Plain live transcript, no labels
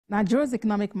Nigeria's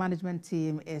economic management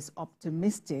team is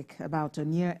optimistic about a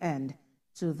near end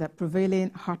to the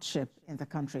prevailing hardship in the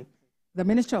country. The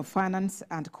Minister of Finance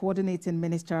and Coordinating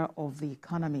Minister of the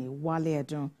Economy, Wale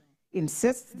Edun,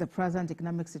 insists the present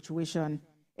economic situation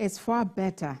is far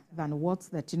better than what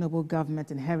the Tinubu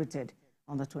government inherited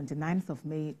on the 29th of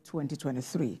May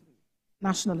 2023.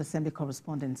 National Assembly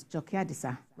correspondent Joki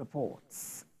Adisa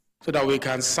reports. So that we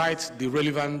can cite the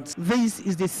relevant. This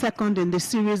is the second in the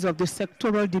series of the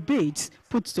sectoral debates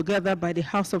put together by the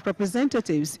House of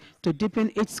Representatives to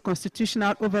deepen its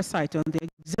constitutional oversight on the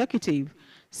executive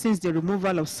since the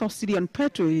removal of subsidy on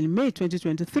petrol in May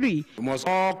 2023. We must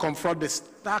all confront the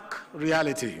stark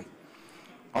reality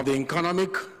of the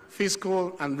economic,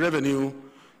 fiscal, and revenue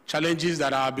challenges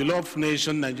that our beloved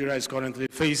nation, Nigeria, is currently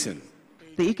facing.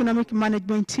 The economic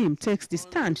management team takes the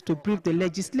stand to brief the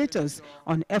legislators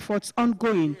on efforts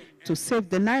ongoing to save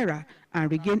the naira and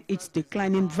regain its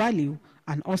declining value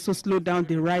and also slow down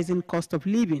the rising cost of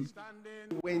living.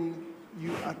 When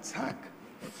you attack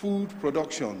food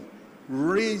production,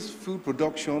 raise food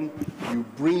production, you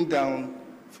bring down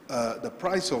the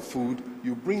price of food,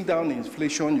 you bring down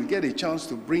inflation, you get a chance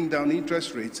to bring down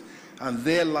interest rates, and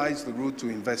there lies the route to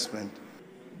investment.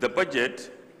 The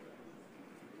budget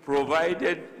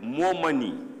provided more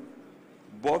money,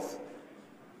 both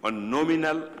on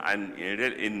nominal and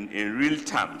in real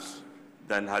terms,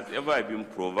 than has ever been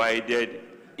provided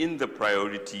in the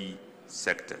priority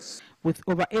sectors. With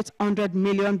over $800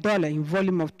 million in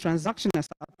volume of transactions as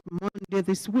of Monday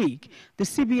this week, the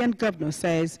CBN governor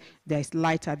says there is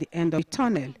light at the end of the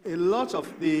tunnel. A lot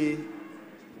of the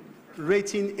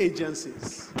rating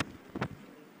agencies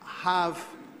have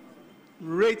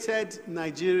rated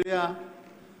Nigeria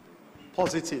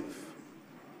positive.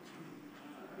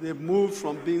 They've moved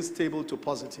from being stable to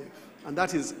positive, and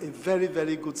that is a very,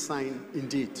 very good sign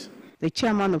indeed. The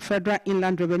chairman of Federal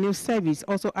Inland Revenue Service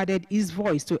also added his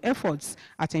voice to efforts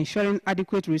at ensuring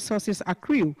adequate resources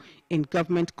accrue in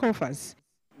government coffers.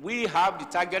 We have the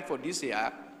target for this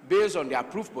year, based on the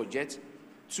approved budget,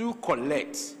 to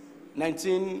collect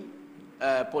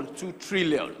 19.2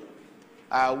 trillion,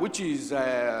 which is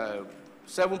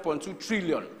 7.2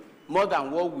 trillion more than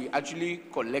what we actually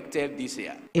collected this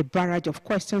year. A barrage of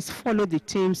questions followed the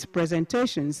team's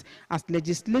presentations as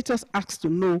legislators asked to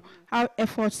know how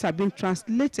efforts have been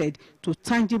translated to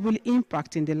tangible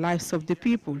impact in the lives of the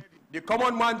people. The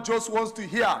common man just wants to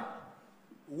hear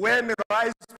when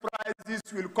rice prices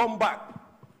will come back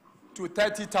to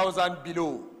 30,000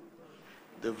 below.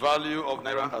 The value of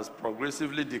naira has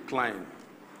progressively declined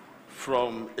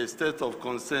from a state of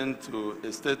concern to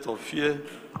a state of fear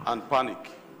and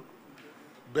panic.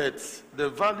 But the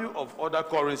value of other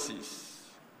currencies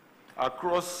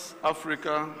across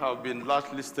Africa have been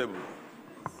largely stable.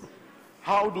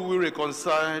 How do we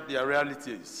reconcile their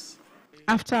realities?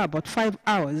 After about 5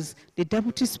 hours, the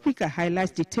Deputy Speaker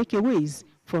highlights the takeaways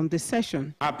from the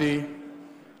session. Happy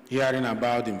hearing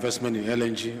about investment in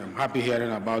LNG. I'm happy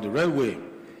hearing about the railway,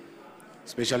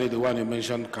 especially the one you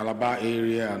mentioned, Calabar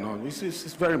area and all.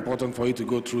 It's very important for you to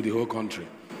go through the whole country.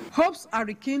 Hopes are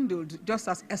rekindled just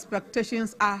as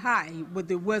expectations are high, with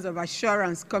the words of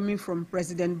assurance coming from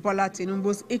President Bola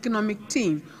Tinubu's economic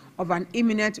team of an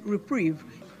imminent reprieve.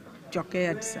 Joki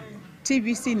Adisa,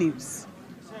 TVC News,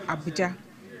 Abuja.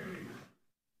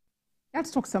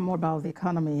 Let's talk some more about the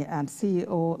economy, and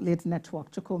CEO Lead Network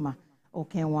Chukwuma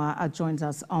Okenwa joins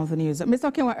us on the news.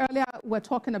 Mr. Okenwa, earlier we're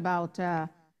talking about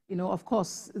of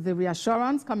course, the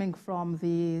reassurance coming from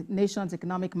the nation's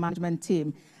economic management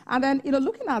team. And then,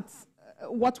 looking at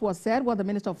what was said, what the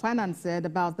Minister of Finance said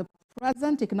about the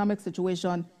present economic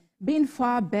situation being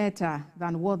far better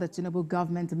than what the Tinubu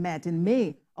government met in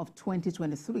May of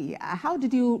 2023. How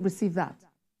did you receive that?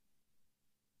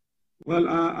 Well,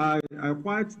 I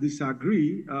quite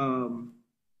disagree on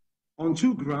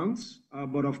two grounds.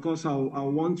 But of course, I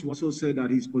want to also say that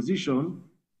his position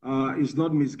is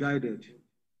not misguided.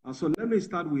 So let me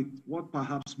start with what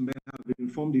perhaps may have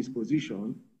informed his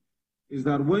position, is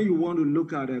that when you want to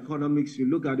look at economics, you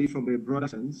look at it from a broader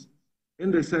sense,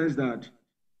 in the sense that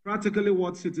practically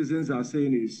what citizens are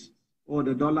saying is, oh,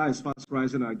 the dollar is fast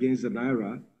rising against the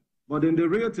naira. But in the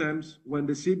real terms, when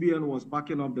the CBN was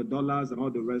backing up the dollars and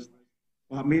all the rest,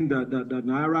 the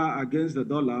naira against the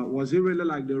dollar, was it really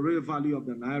like the real value of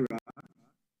the naira?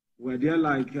 Were there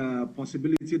like a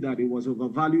possibility that it was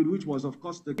overvalued, which was of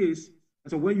course the case?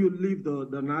 So when you leave the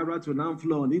naira to now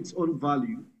flow on its own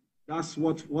value, that's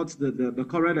what's the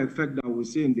current effect that we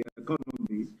see in the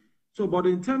economy. So, but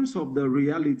in terms of the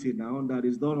reality now that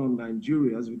is done on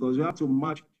Nigerians, because you have to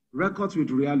match records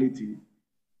with reality,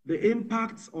 the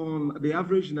impact on the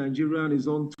average Nigerian is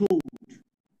untold.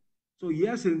 So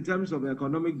yes, in terms of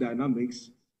economic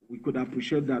dynamics, we could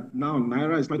appreciate that now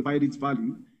Naira is trying to find its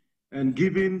value. And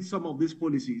given some of these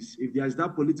policies, if there is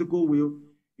that political will,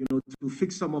 to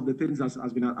fix some of the things that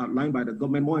has been outlined by the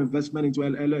government, more investment into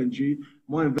LNG,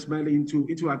 more investment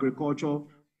into agriculture,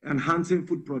 enhancing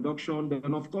food production,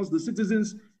 then of course the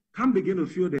citizens can begin to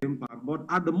feel the impact. But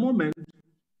at the moment,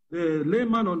 the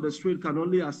layman on the street can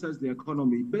only assess the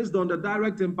economy based on the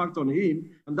direct impact on him.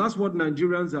 And that's what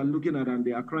Nigerians are looking at, and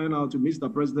they are crying out to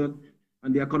Mr. President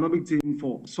and the economic team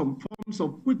for some forms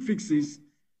of quick fixes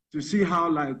to see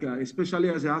how, especially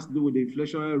as it has to do with the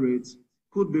inflationary rates,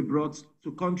 could be brought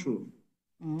to control.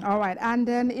 All right. And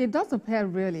then it does appear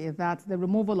really that the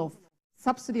removal of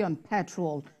subsidy on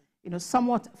petrol,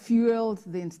 somewhat fueled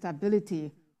the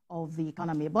instability of the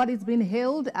economy. But it's been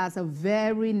hailed as a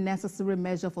very necessary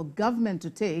measure for government to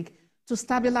take to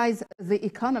stabilize the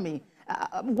economy.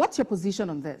 What's your position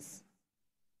on this?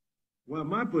 Well,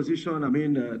 my position,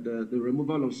 the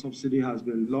removal of subsidy has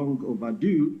been long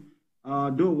overdue.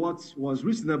 Though what was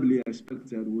reasonably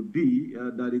expected would be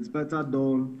that it's better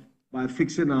done by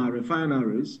fixing our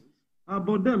refineries.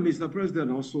 But then Mr.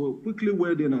 President also quickly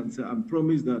weighed in and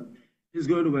promised that he's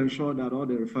going to ensure that all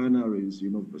the refineries,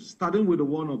 starting with the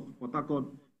one of Port Harcourt,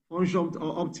 functioned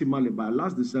optimally by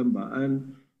last December.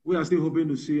 And we are still hoping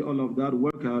to see all of that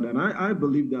work out. And I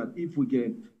believe that if we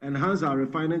can enhance our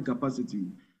refining capacity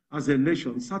as a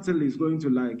nation, certainly it's going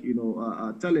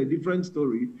to tell a different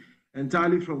story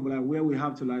entirely from where we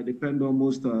have to depend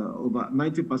almost over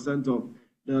 90% of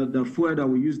the fuel that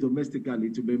we use domestically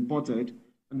to be imported.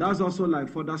 And that's also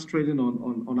further straining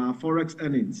on our forex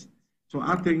earnings. So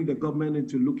I think the government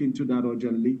needs to look into that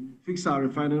urgently, fix our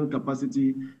refining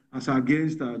capacity as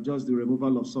against just the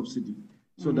removal of subsidy,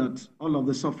 so that all of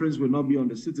the sufferings will not be on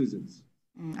the citizens.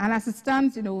 And as it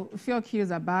stands, fuel queues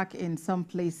are back in some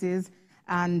places.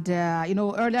 And,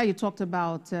 earlier you talked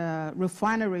about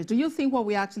refineries. Do you think what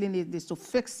we actually need is to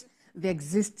fix the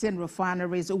existing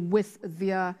refineries with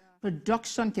their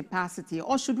production capacity?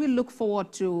 Or should we look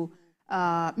forward to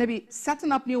maybe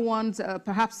setting up new ones,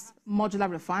 perhaps modular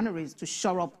refineries to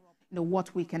shore up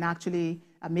what we can actually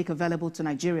make available to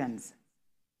Nigerians?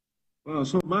 Well,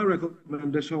 so my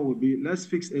recommendation would be let's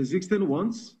fix existing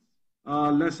ones.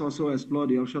 Let's also explore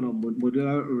the option of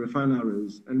modular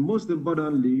refineries. And most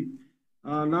importantly,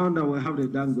 now that we have the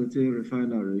Dangote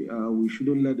refinery, we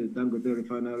shouldn't let the Dangote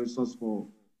refinery source for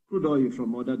crude oil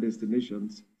from other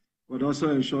destinations, but also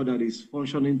ensure that it's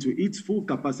functioning to its full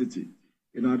capacity.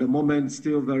 At the moment,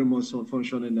 still very much so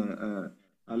functioning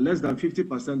less than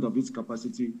 50% of its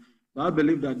capacity. But I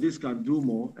believe that this can do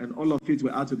more, and all of it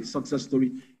will add to the success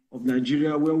story of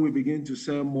Nigeria, where we begin to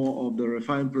sell more of the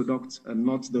refined products and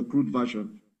not the crude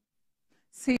version.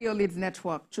 CEO Leads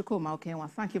Network, Chukwuma Okenwa,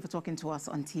 thank you for talking to us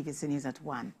on TVC News at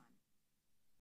 1.